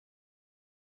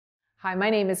Hi,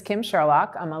 my name is Kim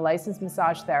Sherlock. I'm a licensed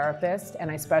massage therapist and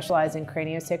I specialize in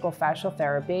craniosacral fascial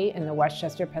therapy in the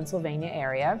Westchester, Pennsylvania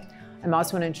area. I'm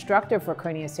also an instructor for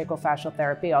craniosacral fascial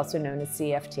therapy, also known as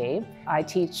CFT. I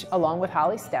teach along with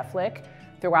Holly Steflik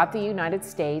throughout the United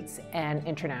States and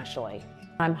internationally.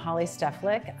 I'm Holly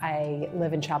Steflik. I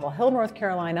live in Chapel Hill, North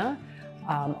Carolina.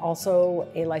 Also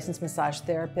a licensed massage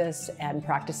therapist and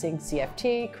practicing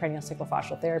CFT, craniosacral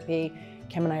fascial therapy.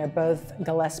 Kim and I are both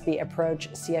Gillespie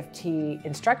Approach CFT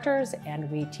instructors,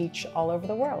 and we teach all over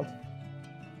the world.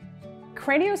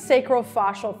 Craniosacral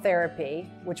fascial therapy,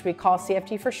 which we call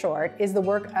CFT for short, is the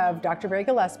work of Dr. Barry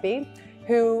Gillespie,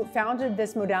 who founded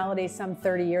this modality some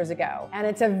 30 years ago. And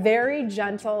it's a very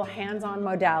gentle, hands-on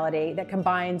modality that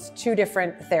combines two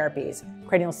different therapies,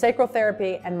 craniosacral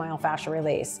therapy and myofascial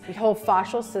release. The whole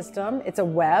fascial system, it's a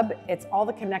web, it's all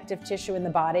the connective tissue in the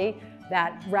body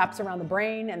that wraps around the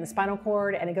brain and the spinal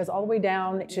cord, and it goes all the way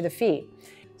down to the feet.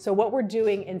 So what we're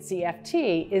doing in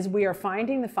CFT is we are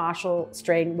finding the fascial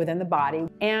strain within the body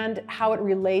and how it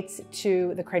relates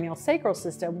to the craniosacral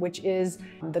system, which is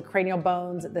the cranial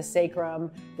bones, the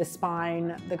sacrum, the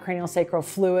spine, the craniosacral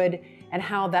fluid, and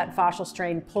how that fascial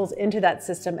strain pulls into that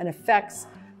system and affects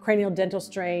cranial dental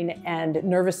strain and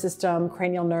nervous system,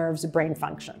 cranial nerves, brain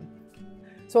function.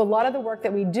 So a lot of the work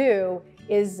that we do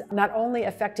is not only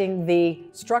affecting the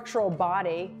structural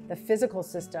body, the physical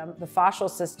system, the fascial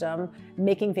system,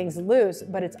 making things loose,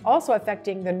 but it's also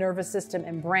affecting the nervous system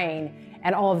and brain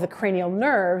and all of the cranial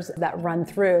nerves that run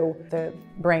through the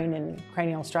brain and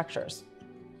cranial structures.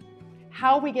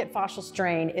 How we get fascial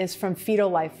strain is from fetal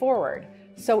life forward.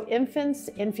 So infants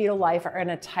in fetal life are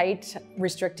in a tight,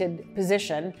 restricted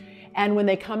position. And when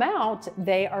they come out,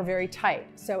 they are very tight.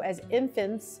 So as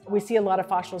infants, we see a lot of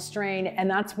fascial strain, and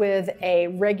that's with a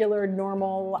regular,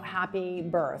 normal, happy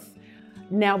birth.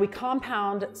 Now we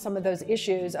compound some of those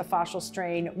issues of fascial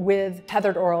strain with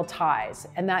tethered oral ties,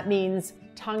 and that means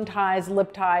tongue ties,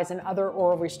 lip ties, and other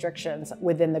oral restrictions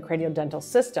within the craniodental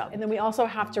system. And then we also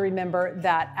have to remember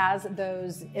that as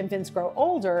those infants grow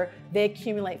older, they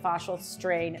accumulate fascial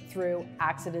strain through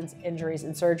accidents, injuries,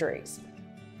 and surgeries.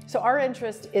 So our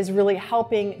interest is really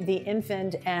helping the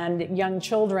infant and young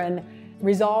children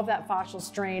resolve that fascial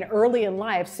strain early in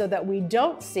life so that we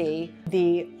don't see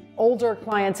the older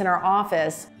clients in our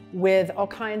office with all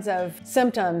kinds of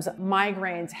symptoms,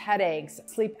 migraines, headaches,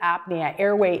 sleep apnea,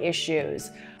 airway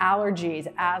issues,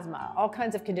 allergies, asthma, all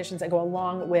kinds of conditions that go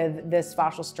along with this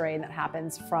fascial strain that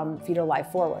happens from fetal life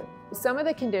forward. Some of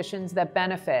the conditions that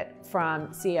benefit from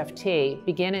CFT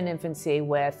begin in infancy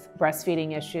with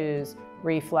breastfeeding issues,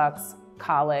 reflux,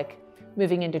 colic.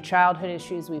 Moving into childhood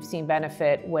issues, we've seen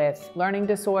benefit with learning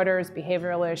disorders,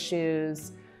 behavioral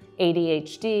issues,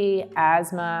 ADHD,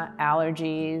 asthma,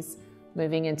 allergies.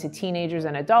 Moving into teenagers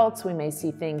and adults, we may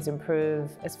see things improve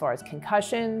as far as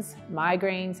concussions,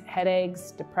 migraines,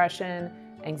 headaches, depression,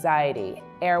 anxiety,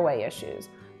 airway issues.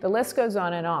 The list goes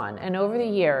on. And over the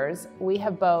years, we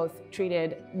have both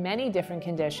treated many different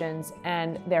conditions,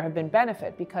 and there have been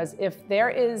benefit, because if there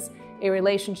is a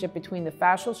relationship between the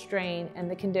fascial strain and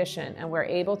the condition, and we're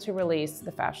able to release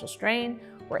the fascial strain,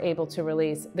 we're able to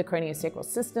release the craniosacral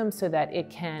system so that it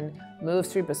can move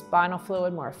through the spinal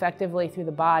fluid more effectively through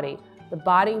the body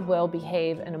will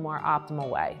behave in a more optimal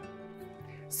way.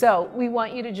 So we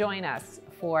want you to join us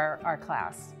for our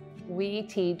class. We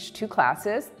teach two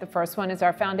classes. The first one is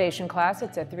our foundation class.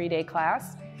 It's a 3-day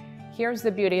class. Here's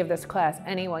the beauty of this class.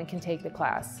 Anyone can take the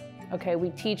class. Okay, we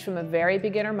teach from a very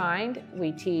beginner mind.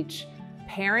 We teach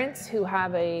parents who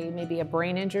have maybe a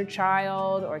brain injured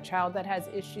child or a child that has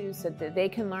issues so that they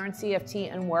can learn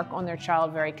CFT and work on their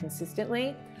child very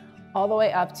consistently, all the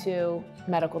way up to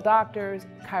medical doctors,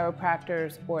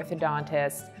 chiropractors,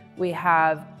 orthodontists. We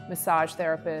have massage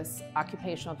therapists,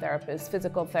 occupational therapists,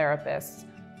 physical therapists,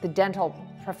 the dental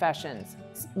professions,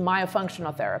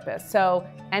 myofunctional therapists. So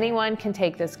anyone can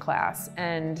take this class,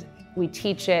 and we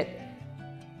teach it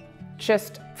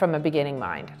just from a beginning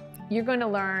mind. You're going to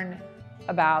learn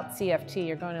about CFT,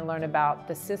 you're going to learn about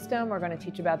the system, we're going to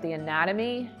teach about the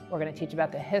anatomy, we're going to teach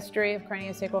about the history of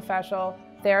craniosacral fascial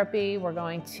therapy, we're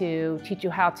going to teach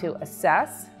you how to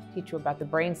assess, teach you about the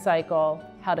brain cycle,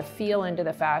 how to feel into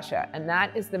the fascia, and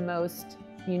that is the most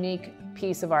unique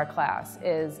piece of our class,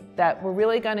 is that we're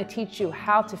really going to teach you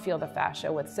how to feel the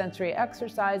fascia with sensory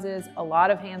exercises, a lot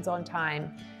of hands-on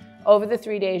time. Over the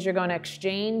 3 days, you're going to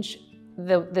exchange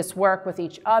this work with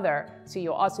each other, so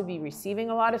you'll also be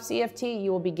receiving a lot of CFT,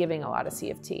 you will be giving a lot of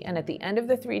CFT, and at the end of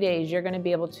the 3 days, you're going to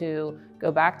be able to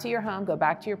go back to your home, go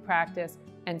back to your practice,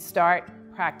 and start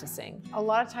practicing. A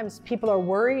lot of times people are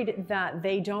worried that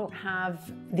they don't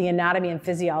have the anatomy and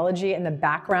physiology and the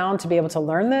background to be able to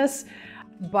learn this.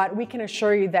 but we can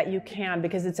assure you that you can,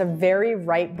 because it's a very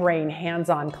right brain,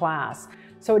 hands-on class.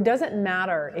 So it doesn't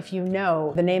matter if you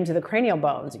know the names of the cranial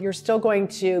bones, you're still going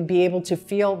to be able to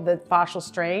feel the fascial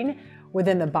strain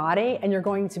within the body, and you're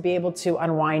going to be able to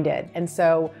unwind it. And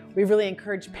so we really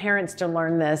encourage parents to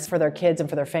learn this for their kids and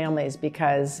for their families,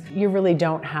 because you really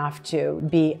don't have to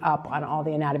be up on all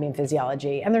the anatomy and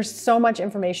physiology. And there's so much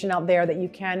information out there that you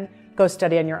can go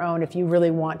study on your own if you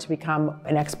really want to become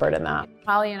an expert in that.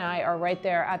 Holly and I are right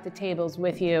there at the tables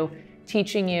with you,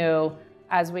 teaching you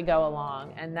as we go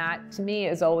along. And that, to me,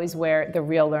 is always where the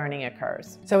real learning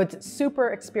occurs. So it's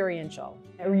super experiential.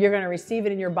 You're going to receive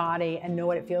it in your body and know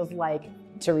what it feels like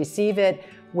to receive it,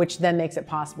 which then makes it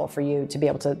possible for you to be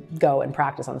able to go and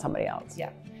practice on somebody else.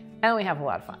 Yeah. And we have a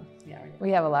lot of fun. Yeah,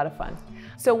 we have a lot of fun.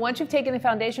 So once you've taken the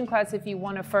foundation class, if you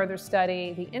want to further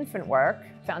study the infant work,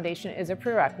 foundation is a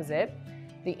prerequisite.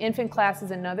 The infant class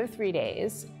is another 3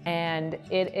 days, and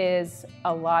it is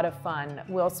a lot of fun.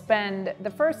 We'll spend the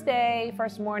first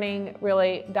morning,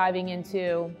 really diving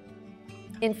into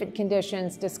infant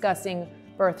conditions, discussing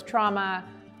birth trauma,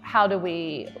 how do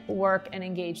we work and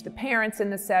engage the parents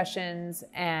in the sessions,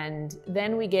 and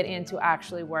then we get into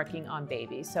actually working on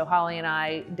babies. So Holly and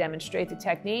I demonstrate the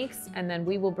techniques, and then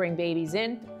we will bring babies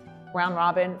in, round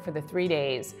robin, for the 3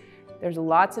 days. There's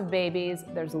lots of babies,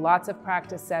 there's lots of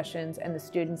practice sessions, and the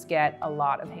students get a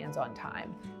lot of hands-on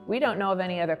time. We don't know of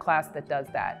any other class that does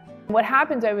that. What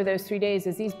happens over those 3 days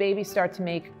is these babies start to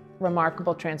make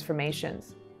remarkable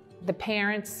transformations. The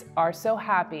parents are so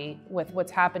happy with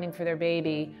what's happening for their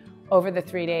baby over the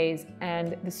 3 days,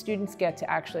 and the students get to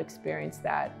actually experience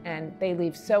that. And they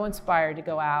leave so inspired to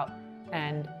go out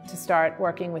and to start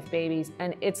working with babies.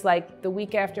 And it's like the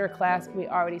week after a class, we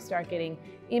already start getting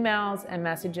emails and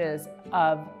messages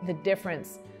of the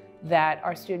difference that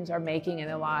our students are making in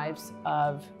the lives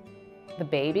of the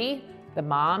baby, the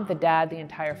mom, the dad, the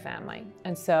entire family.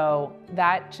 And so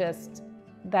that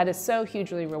is so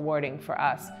hugely rewarding for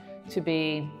us to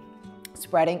be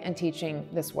spreading and teaching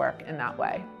this work in that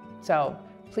way. So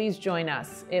please join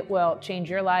us. It will change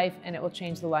your life, and it will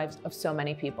change the lives of so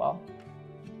many people.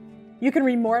 You can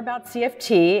read more about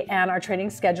CFT and our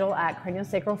training schedule at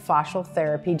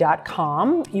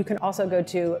craniosacralfascialtherapy.com. You can also go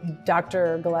to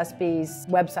Dr. Gillespie's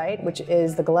website, which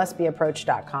is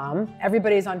thegillespieapproach.com.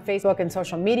 Everybody's on Facebook and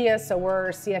social media, so we're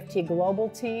CFT Global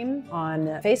Team on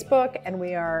Facebook, and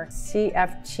we are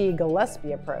CFT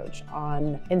Gillespie Approach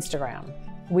on Instagram.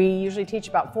 We usually teach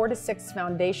about 4 to 6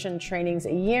 foundation trainings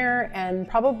a year, and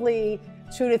probably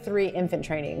 2 to 3 infant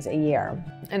trainings a year.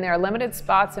 And there are limited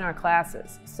spots in our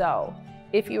classes. So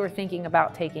if you are thinking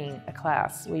about taking a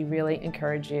class, we really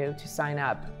encourage you to sign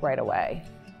up right away.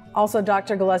 Also,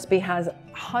 Dr. Gillespie has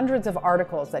hundreds of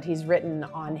articles that he's written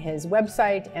on his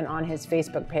website and on his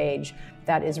Facebook page.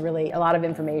 That is really a lot of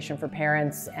information for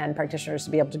parents and practitioners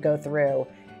to be able to go through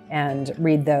and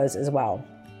read those as well.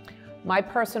 My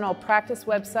personal practice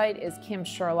website is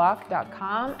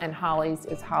kimsherlock.com, and Holly's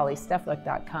is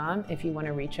hollysteflik.com if you want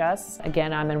to reach us.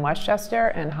 Again, I'm in Westchester,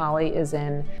 and Holly is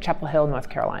in Chapel Hill, North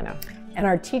Carolina. And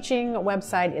our teaching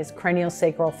website is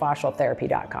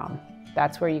Craniosacralfascialtherapy.com.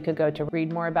 That's where you could go to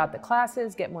read more about the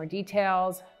classes, get more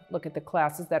details, look at the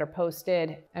classes that are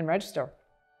posted, and register.